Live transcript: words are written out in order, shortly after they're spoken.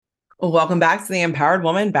Welcome back to the Empowered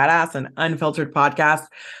Woman, Badass and Unfiltered podcast.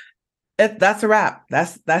 That's a wrap.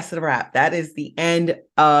 That's a wrap. That is the end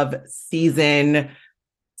of season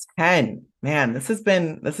 10. Man, this has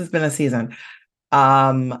been a season.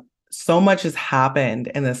 So much has happened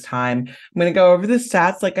in this time. I'm going to go over the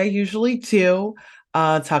stats like I usually do.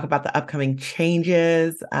 Talk about the upcoming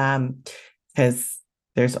changes. Because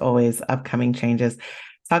there's always upcoming changes.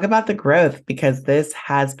 Talk about the growth because this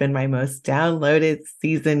has been my most downloaded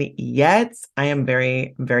season yet. I am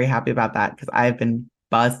very, very happy about that because I've been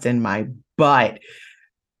busting my butt.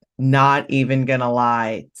 Not even gonna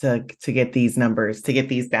lie to get these numbers, to get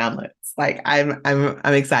these downloads. Like I'm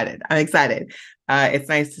excited. I'm excited. It's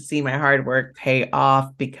nice to see my hard work pay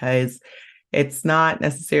off because it's not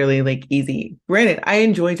necessarily like easy. Granted, I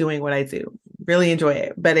enjoy doing what I do, really enjoy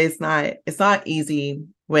it, but it's not easy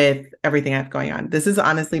with everything I have going on. This has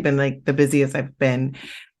honestly been like the busiest I've been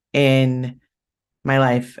in my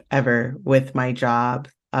life ever with my job.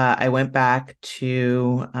 I went back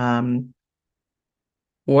to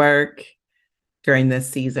work during this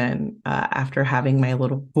season after having my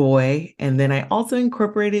little boy. And then I also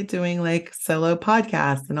incorporated doing like solo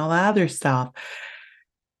podcasts and all that other stuff.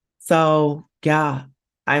 So yeah,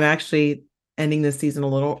 I'm actually ending this season a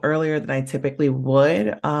little earlier than I typically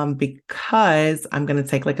would because I'm going to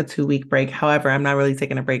take like a 2-week break. However, I'm not really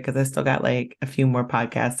taking a break because I still got like a few more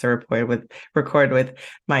podcasts to record with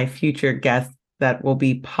my future guests that will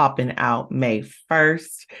be popping out May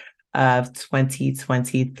 1st of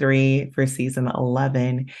 2023 for season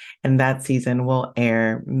 11. And that season will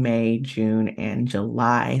air May, June, and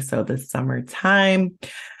July. So the summertime.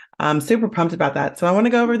 I'm super pumped about that. So I want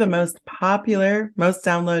to go over the most popular, most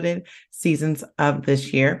downloaded seasons of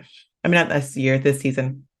this year. I mean, not this year, this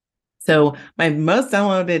season. So my most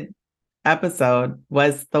downloaded episode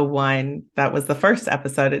was the one that was the first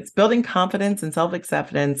episode. It's building confidence and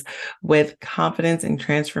self-acceptance with confidence and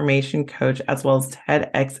transformation coach, as well as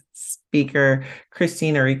TEDx speaker,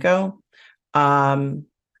 Christina Rico.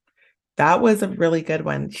 That was a really good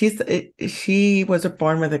one. She was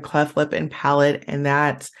born with a cleft lip and palate, and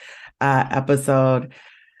that episode,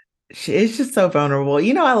 she is just so vulnerable.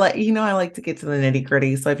 I like to get to the nitty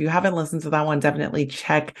gritty. So if you haven't listened to that one, definitely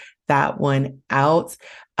check that one out.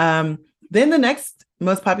 Then the next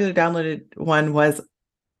most popular downloaded one was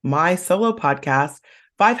my solo podcast,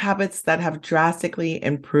 5 Habits That Have Drastically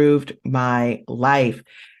Improved My Life.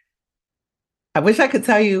 I wish I could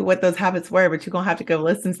tell you what those habits were, but you're going to have to go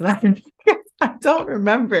listen to that. I don't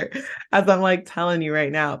remember as I'm like telling you right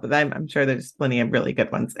now, but I'm sure there's plenty of really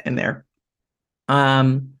good ones in there.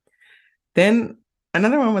 Then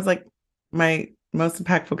another one was like my most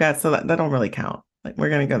impactful guest. So that don't really count. Like we're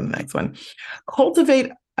going to go to the next one. Cultivate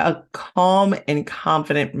a calm and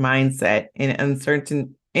confident mindset in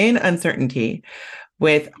uncertainty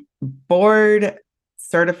with board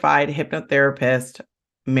certified hypnotherapist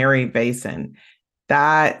Mary Basin.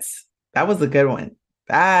 That was a good one.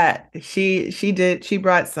 That she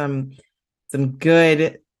brought some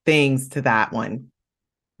good things to that one.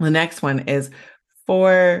 The next one is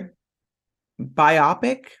for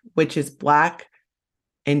BIPOC, which is Black,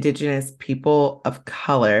 Indigenous people of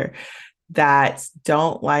color that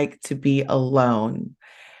don't like to be alone.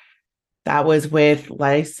 That was with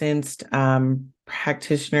licensed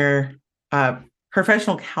practitioner,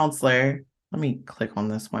 professional counselor. Let me click on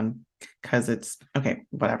this one because it's okay,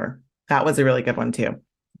 whatever. That was a really good one too.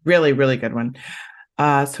 Really, really good one.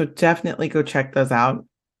 So definitely go check those out.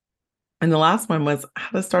 And the last one was how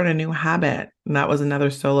to start a new habit. And that was another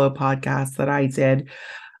solo podcast that I did.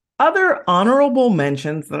 Other honorable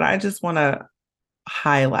mentions that I just want to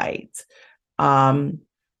highlight. The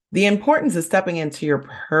importance of stepping into your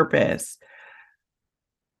purpose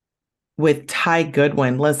with Ty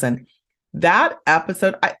Goodwin. Listen, that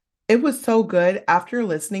episode, it was so good. After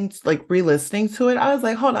listening to, like re-listening to it, I was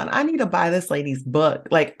like, hold on, I need to buy this lady's book.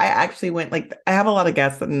 Like I actually went, like I have a lot of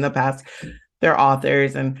guests in the past, they're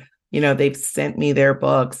authors and they've sent me their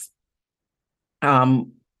books.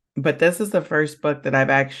 But this is the first book that I've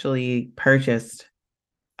actually purchased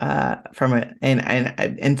from it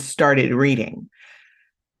and started reading.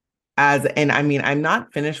 I mean, I'm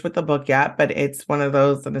not finished with the book yet, but it's one of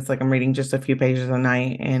those that it's like I'm reading just a few pages a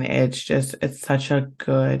night, and it's such a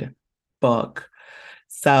good book.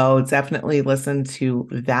 So definitely listen to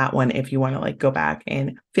that one if you want to like go back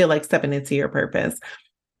and feel like stepping into your purpose.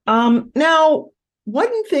 Now,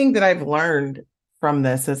 one thing that I've learned from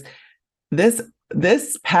this is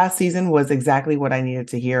this past season was exactly what I needed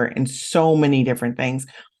to hear in so many different things.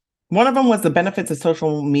 One of them was the benefits of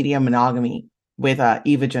social media monogamy with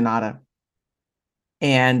Eva Janata.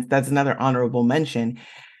 And that's another honorable mention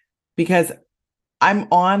because I'm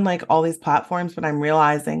on like all these platforms, but I'm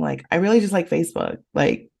realizing like I really just like Facebook.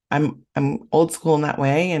 Like I'm old school in that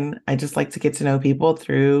way, and I just like to get to know people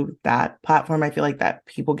through that platform. I feel like that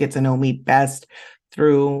people get to know me best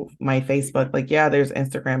through my Facebook. Like, yeah, there's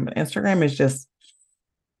Instagram, but Instagram is just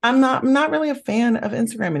I'm not really a fan of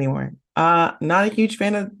Instagram anymore. Not a huge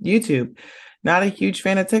fan of YouTube. Not a huge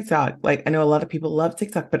fan of TikTok. Like I know a lot of people love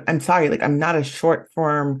TikTok, but I'm sorry, like I'm not a short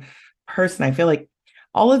form person. I feel like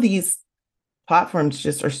all of these platforms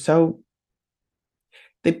just are so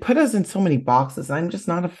they put us in so many boxes. I'm just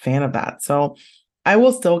not a fan of that. So I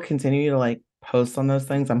will still continue to like post on those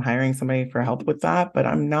things. I'm hiring somebody for help with that, but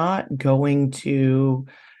I'm not going to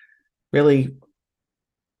really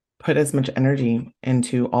put as much energy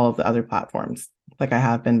into all of the other platforms like I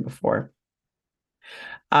have been before.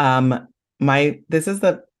 My this is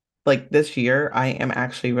the like this year I am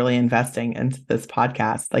actually really investing into this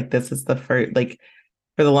podcast. Like this is the first like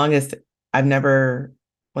for the longest I've never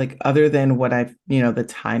like other than what I've, the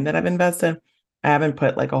time that I've invested, I haven't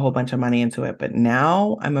put like a whole bunch of money into it, but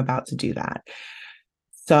now I'm about to do that.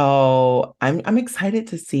 So I'm excited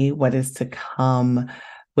to see what is to come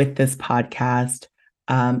with this podcast.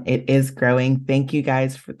 It is growing. Thank you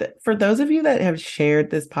guys for those of you that have shared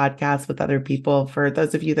this podcast with other people. For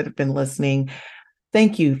those of you that have been listening,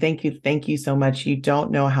 thank you, thank you, thank you so much. You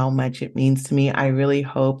don't know how much it means to me. I really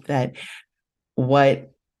hope that what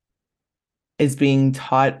is being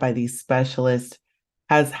taught by these specialists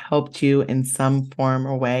has helped you in some form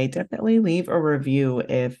or way. Definitely leave a review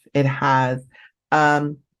if it has.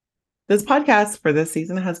 Um, this podcast for this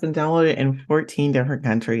season has been downloaded in 14 different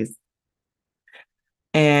countries.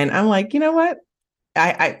 And I'm like, you know what?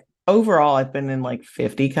 I overall I've been in like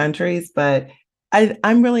 50 countries, but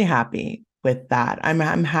I'm really happy with that.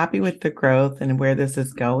 I'm happy with the growth and where this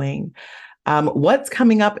is going. What's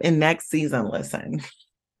coming up in next season? Listen,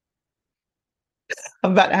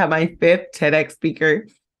 I'm about to have my fifth TEDx speaker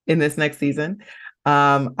in this next season.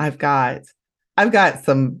 I've got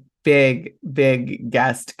some big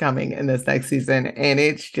guests coming in this next season, and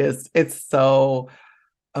it's so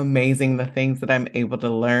amazing the things that I'm able to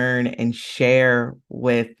learn and share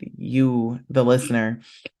with you, the listener.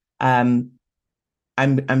 Um,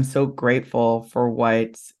 I'm so grateful for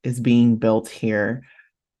what is being built here.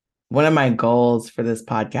 One of my goals for this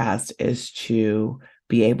podcast is to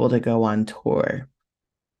be able to go on tour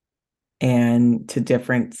and to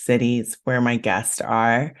different cities where my guests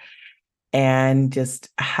are and just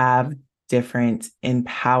have different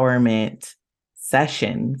empowerment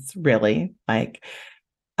sessions, really, like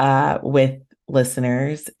with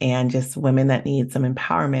listeners and just women that need some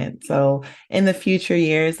empowerment. So in the future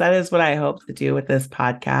years, that is what I hope to do with this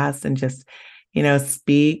podcast and just,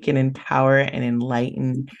 speak and empower and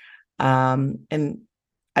enlighten. And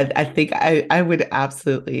I think I would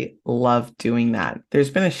absolutely love doing that. There's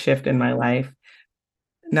been a shift in my life,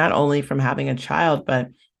 not only from having a child, but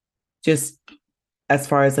just as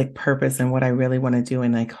far as like purpose and what I really want to do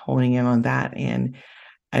and like honing in on that. And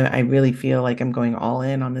I really feel like I'm going all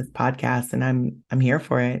in on this podcast and I'm here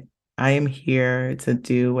for it. I am here to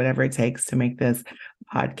do whatever it takes to make this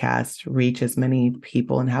podcast reach as many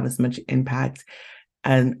people and have as much impact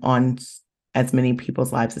and on as many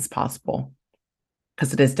people's lives as possible.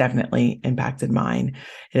 Because it has definitely impacted mine.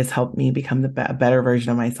 It has helped me become a better version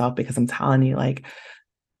of myself because I'm telling you, like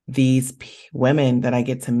these women that I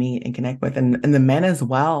get to meet and connect with, and the men as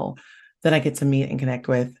well that I get to meet and connect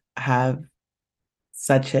with have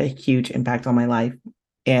such a huge impact on my life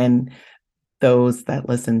and those that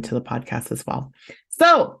listen to the podcast as well.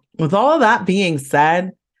 So with all of that being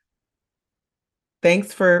said,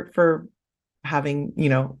 thanks for having,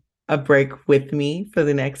 a break with me for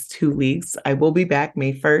the next 2 weeks. I will be back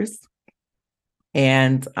May 1st.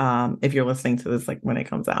 And if you're listening to this, like when it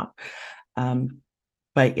comes out.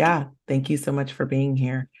 But yeah, thank you so much for being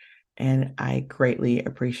here. And I greatly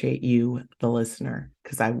appreciate you, the listener,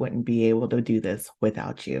 because I wouldn't be able to do this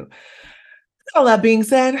without you. All that being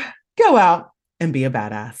said, go out and be a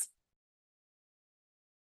badass.